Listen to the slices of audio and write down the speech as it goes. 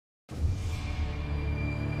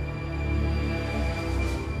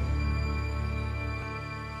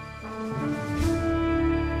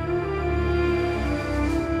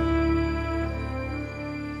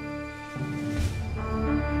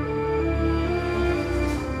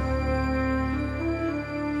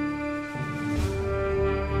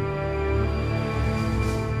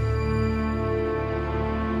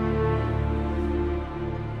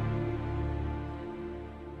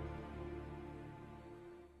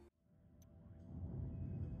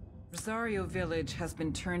Rosario Village has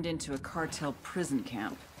been turned into a cartel prison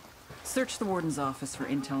camp. Search the warden's office for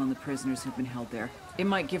intel on the prisoners who've been held there. It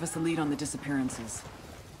might give us a lead on the disappearances.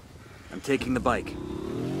 I'm taking the bike.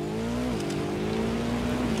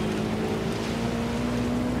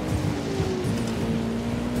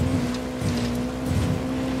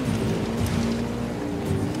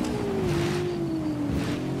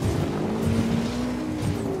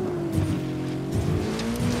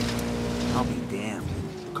 I'll be damned.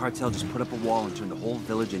 The cartel just put up a wall and turned the whole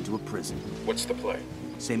village into a prison. What's the play?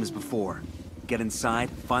 Same as before. Get inside,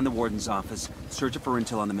 find the warden's office, search it for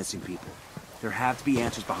intel on the missing people. There have to be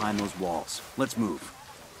answers behind those walls. Let's move.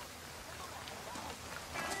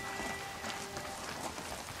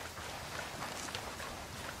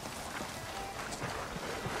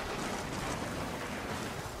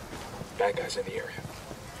 Bad guys in the area.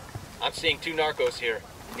 I'm seeing 2 narcos here,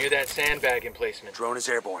 near that sandbag emplacement. Drone is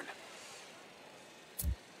airborne.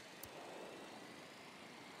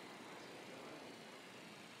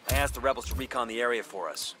 I asked the rebels to recon the area for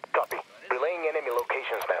us. Copy. Relaying enemy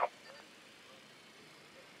locations now.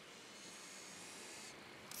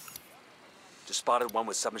 Just spotted one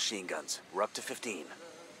with submachine guns. We're up to 15.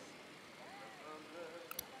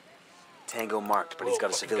 Tango marked, but he's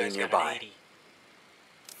got a civilian nearby.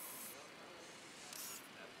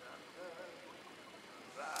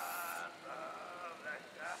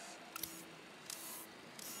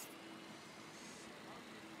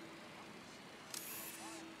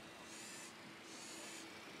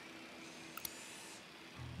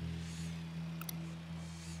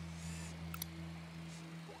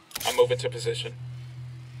 I'm moving to position.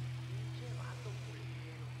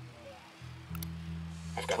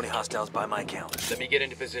 I've got 20 hostiles by my count. Let me get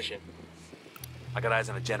into position. I got eyes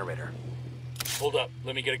on a generator. Hold up,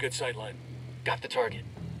 let me get a good sight line. Got the target.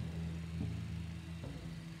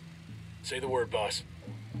 Say the word, boss.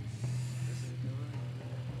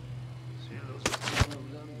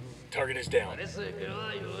 Target is down.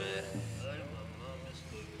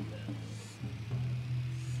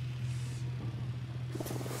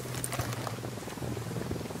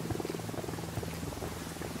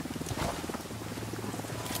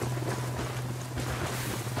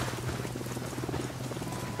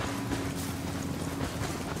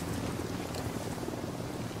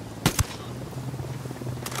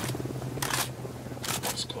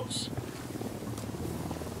 Close.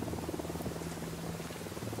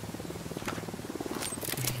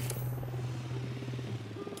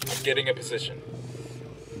 I'm getting a position.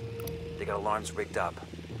 They got alarms rigged up.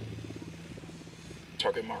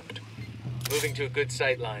 Target marked. Moving to a good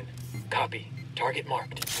sight line. Copy. Target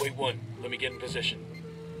marked. Wait 1. Let me get in position.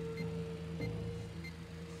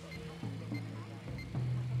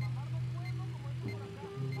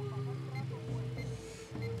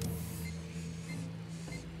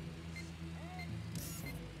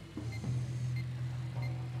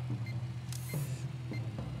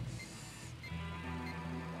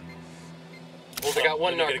 I got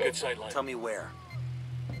one Let me narco. get a good sight line. Tell me where.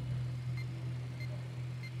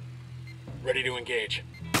 Ready to engage.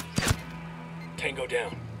 Tango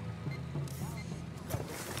down.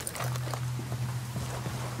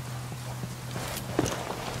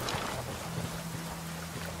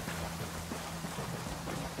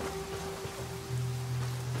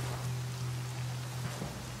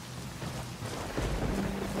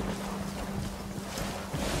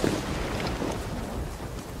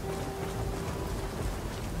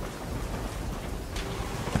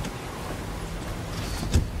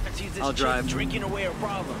 I'll drive. Drinking away her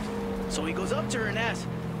problems. So he goes up to her and asks,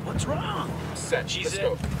 "What's wrong?" Set. She's Let's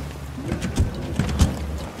go.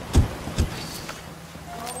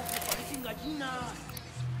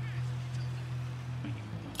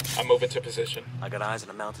 I'm moving to position. I got eyes on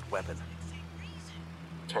a mounted weapon.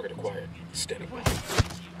 Target acquired. Steady.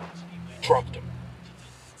 Dropped him.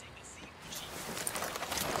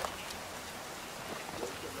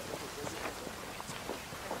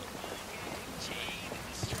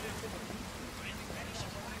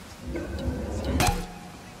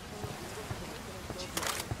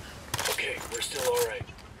 Okay, we're still all right.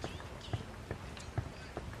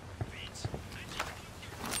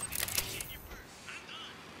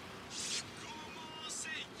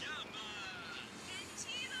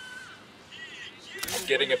 I'm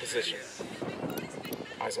getting a position.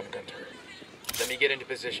 Eyes on a gun turret. Let me get into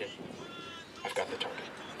position. I've got the target.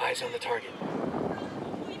 Eyes on the target.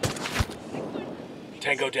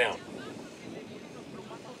 Tango down.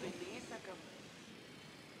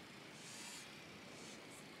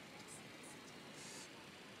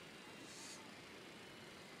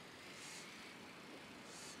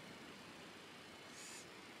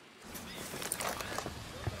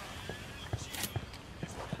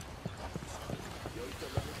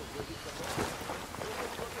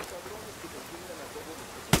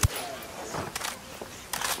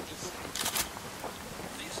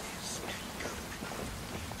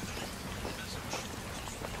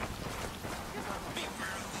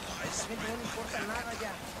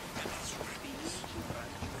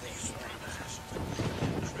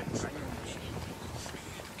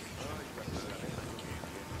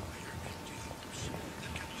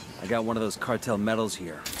 I got one of those cartel medals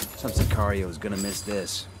here. Some Sicario is gonna miss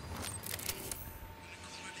this.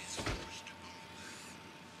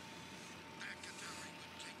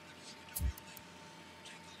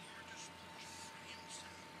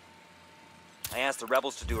 I asked the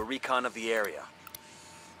rebels to do a recon of the area.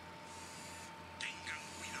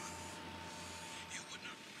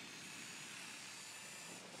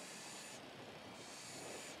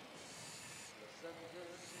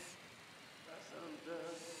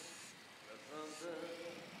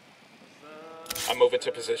 I'm moving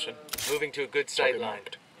to position. Moving to a good sight line.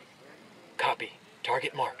 Copy.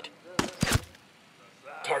 Target marked.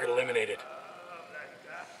 Target eliminated.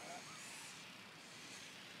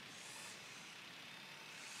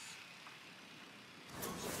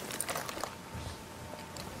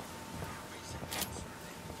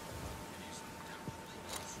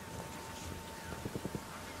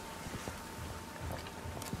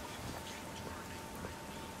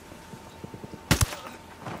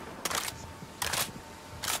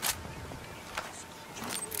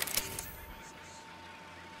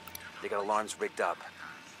 They got alarms rigged up.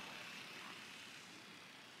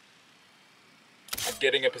 I'm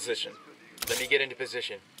getting a position. Let me get into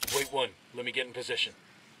position. Wait one. Let me get in position.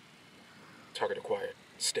 Target acquired.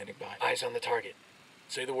 Standing by. Eyes on the target.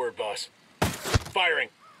 Say the word, boss. Firing!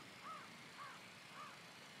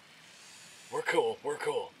 We're cool. We're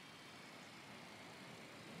cool.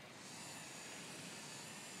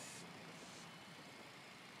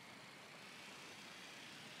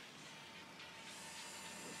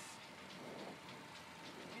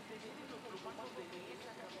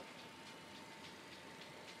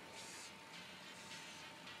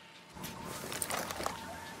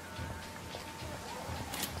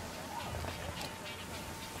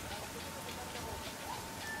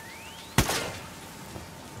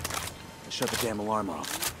 Shut the damn alarm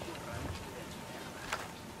off.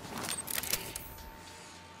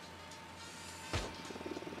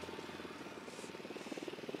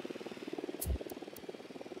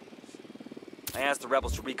 I asked the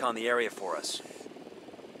rebels to recon the area for us.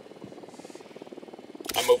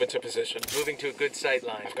 I'm moving to position. Moving to a good sight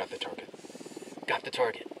line. I've got the target. Got the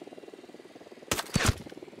target.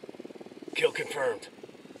 Kill confirmed.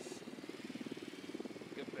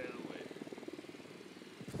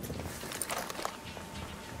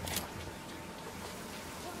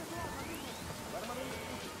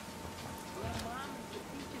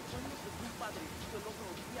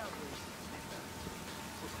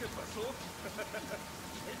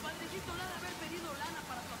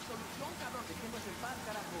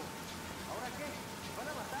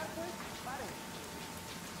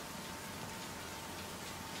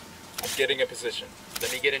 I'm getting a position.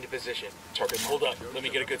 Let me get into position. Target, hold up. Let me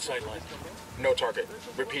get a good sight line. No target.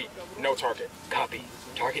 Repeat, no target. Copy.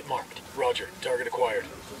 Target marked. Roger. Target acquired.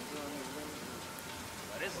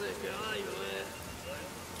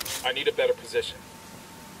 I need a better position.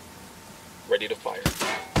 Ready to fire.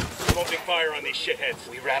 I'm opening fire on these shitheads.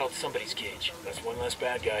 We rattled somebody's cage. That's one less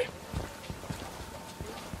bad guy.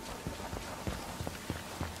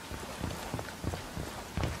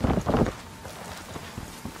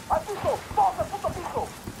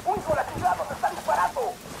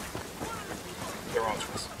 They're on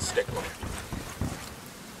to us. Stick with it.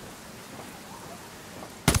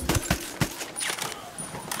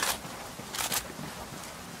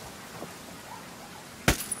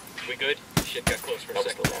 We good? Shit got close for a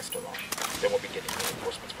second. That was the last alarm. Then we'll be getting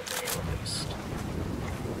reinforcements from the air at least.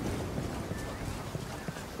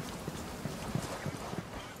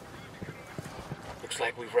 Looks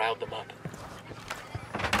like we've riled them up.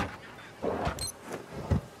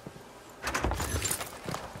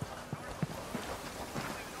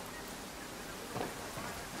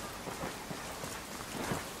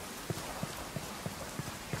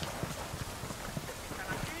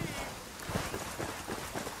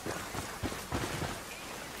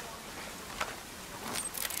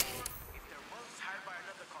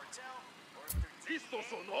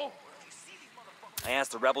 I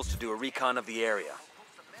asked the rebels to do a recon of the area.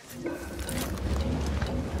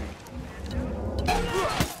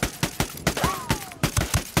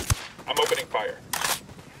 I'm opening fire.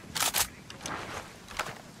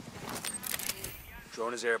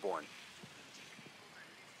 Drone is airborne.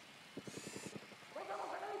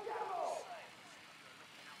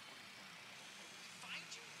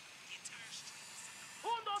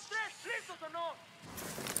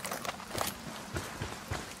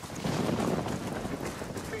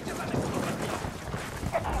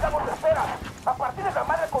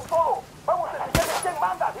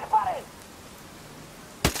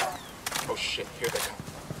 Oh shit, here they come.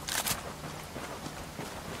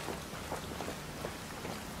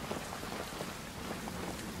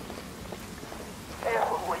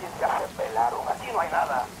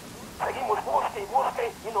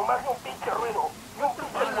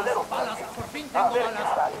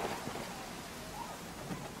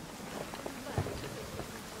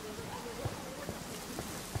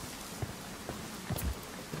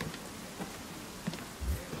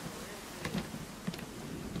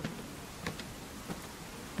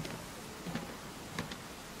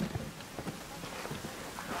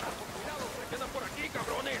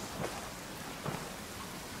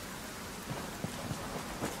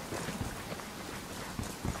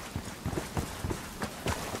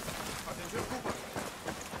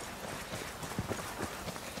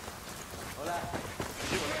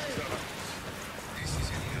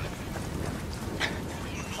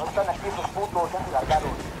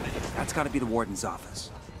 That's gotta be the warden's office.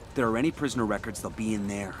 If there are any prisoner records, they'll be in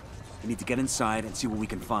there. We need to get inside and see what we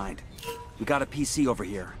can find. We got a PC over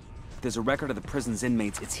here. If there's a record of the prison's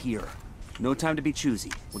inmates, it's here. No time to be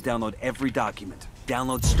choosy. We'll download every document.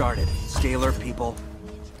 Download started. Stay alert, people.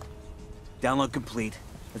 Download complete.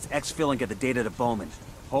 Let's exfil and get the data to Bowman.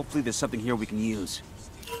 Hopefully there's something here we can use.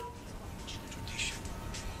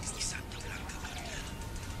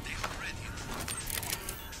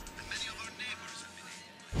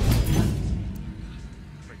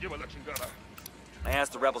 I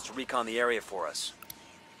asked the rebels to recon the area for us.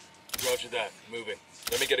 Roger that. Moving.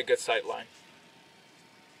 Let me get a good sight line.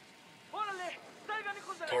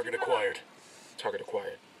 Target acquired. Target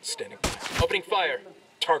acquired. Standing by. Opening fire.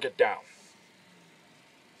 Target down.